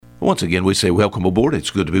Once again, we say welcome aboard.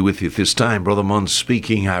 It's good to be with you at this time. Brother Munn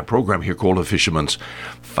speaking. Our program here called A Fisherman's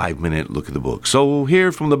 5-Minute Look at the Book. So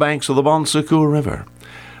here from the banks of the Bon Secours River,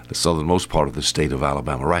 the southernmost part of the state of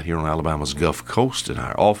Alabama, right here on Alabama's Gulf Coast in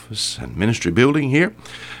our office and ministry building here,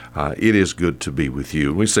 it is good to be with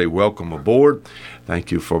you. We say welcome aboard.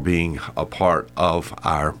 Thank you for being a part of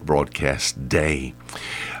our broadcast day.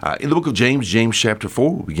 In the book of James, James chapter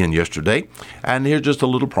 4, we began yesterday, and here's just a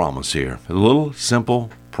little promise here, a little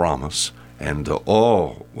simple promise. And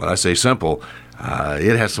when I say simple,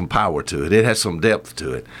 it has some power to it. It has some depth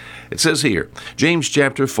to it. It says here, James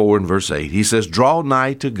chapter 4 and verse 8, he says, draw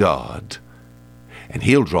nigh to God, and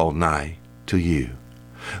he'll draw nigh to you.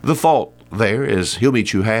 The thought there is he'll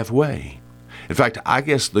meet you halfway. In fact, I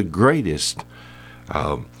guess the greatest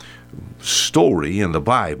story in the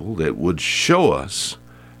Bible that would show us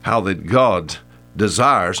how that God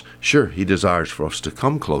desires, sure, he desires for us to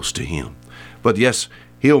come close to him. But yes,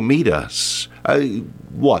 he'll meet us. The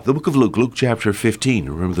book of Luke, Luke chapter 15.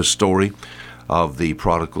 Remember the story of the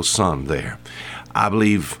prodigal son there. I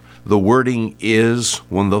believe the wording is,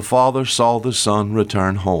 when the father saw the son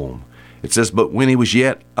return home. It says, but when he was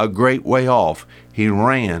yet a great way off, he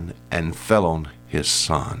ran and fell on his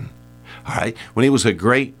son. All right, when he was a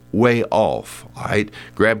great way off, all right,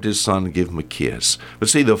 grabbed his son and gave him a kiss. But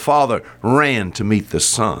see, the father ran to meet the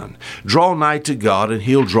son. Draw nigh to God, and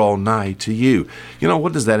he'll draw nigh to you. You know,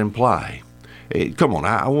 what does that imply? Hey, come on,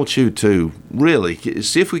 I want you to really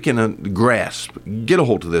see if we can grasp, get a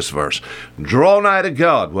hold of this verse. Draw nigh to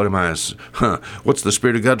God. What's the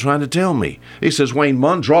Spirit of God trying to tell me? He says, Wayne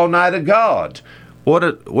Munn, draw nigh to God. What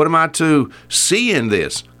am I to see in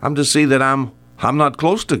this? I'm to see that I'm not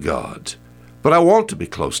close to God, but I want to be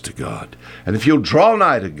close to God. And if you'll draw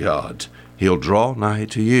nigh to God, he'll draw nigh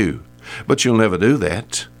to you. But you'll never do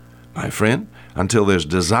that, my friend, until there's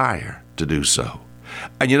desire to do so.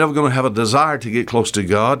 And you're never going to have a desire to get close to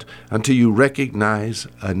God until you recognize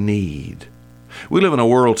a need. We live in a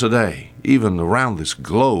world today, even around this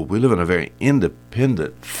globe, we live in a very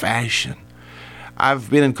independent fashion. I've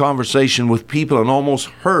been in conversation with people and almost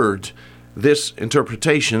heard this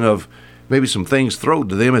interpretation of maybe some things thrown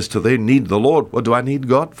to them as to they need the Lord. What do I need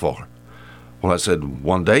God for? Well, I said,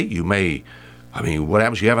 one day what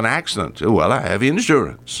happens if you have an accident? Oh, well, I have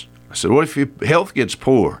insurance. I said, what if your health gets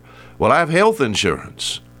poor? Well, I have health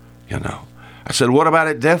insurance, I said, what about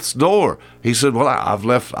at death's door? He said, well,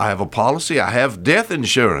 I have a policy. I have death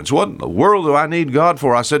insurance. What in the world do I need God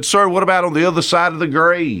for? I said, sir, what about on the other side of the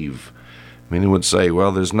grave? Many would say,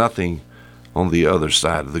 well, there's nothing on the other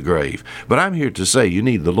side of the grave. But I'm here to say you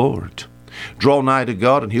need the Lord. Draw nigh to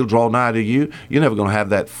God, and he'll draw nigh to you. You're never going to have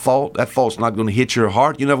that thought. That thought's not going to hit your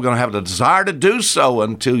heart. You're never going to have the desire to do so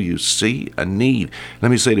until you see a need. Let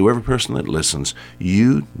me say to every person that listens,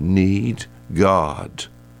 you need God.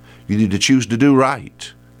 You need to choose to do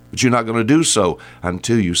right, but you're not going to do so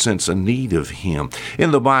until you sense a need of him.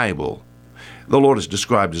 In the Bible, the Lord is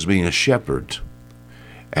described as being a shepherd,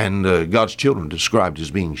 and God's children described as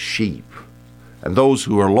being sheep. And those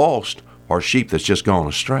who are lost are sheep that's just gone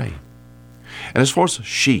astray. And as far as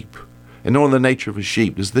sheep, and knowing the nature of a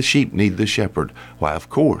sheep, does the sheep need the shepherd? Why, of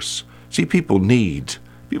course. See, people need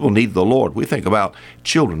the Lord. We think about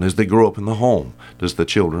children as they grow up in the home. Does the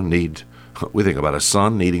children need, we think about a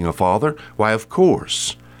son needing a father? Why, of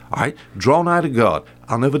course. All right, draw nigh to God.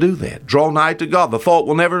 I'll never do that. Draw nigh to God. The thought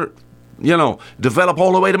will never, develop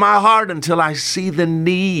all the way to my heart until I see the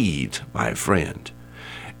need, my friend.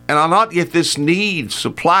 And I'll not get this need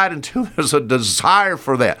supplied until there's a desire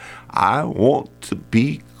for that. I want to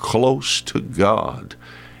be close to God.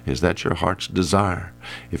 Is that your heart's desire?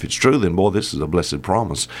 If it's true, then, boy, this is a blessed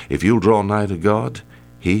promise. If you'll draw nigh to God,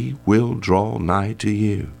 he will draw nigh to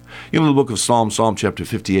you. In the book of Psalm chapter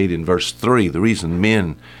 58 and verse 3, the reason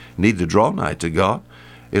men need to draw nigh to God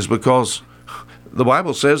is because the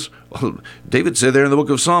Bible says, David said there in the book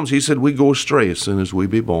of Psalms, he said, we go astray as soon as we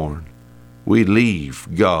be born. We leave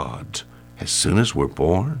God as soon as we're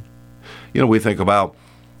born. We think about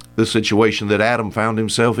the situation that Adam found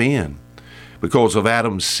himself in. Because of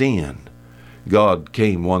Adam's sin, God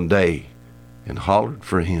came one day and hollered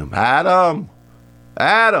for him, Adam,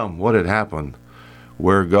 what had happened?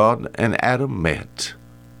 Where God and Adam met,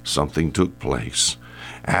 something took place.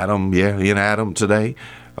 In Adam today,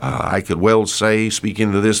 I could well say,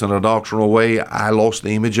 speaking to this in a doctrinal way, I lost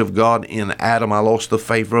the image of God. In Adam, I lost the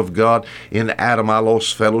favor of God. In Adam, I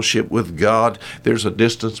lost fellowship with God. There's a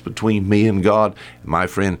distance between me and God. My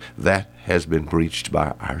friend, that has been breached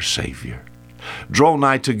by our Savior. Draw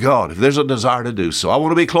nigh to God if there's a desire to do so. I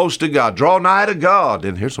want to be close to God. Draw nigh to God.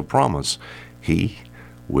 And here's a promise. He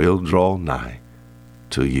will draw nigh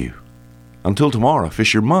to you. Until tomorrow,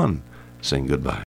 fisherman, saying goodbye.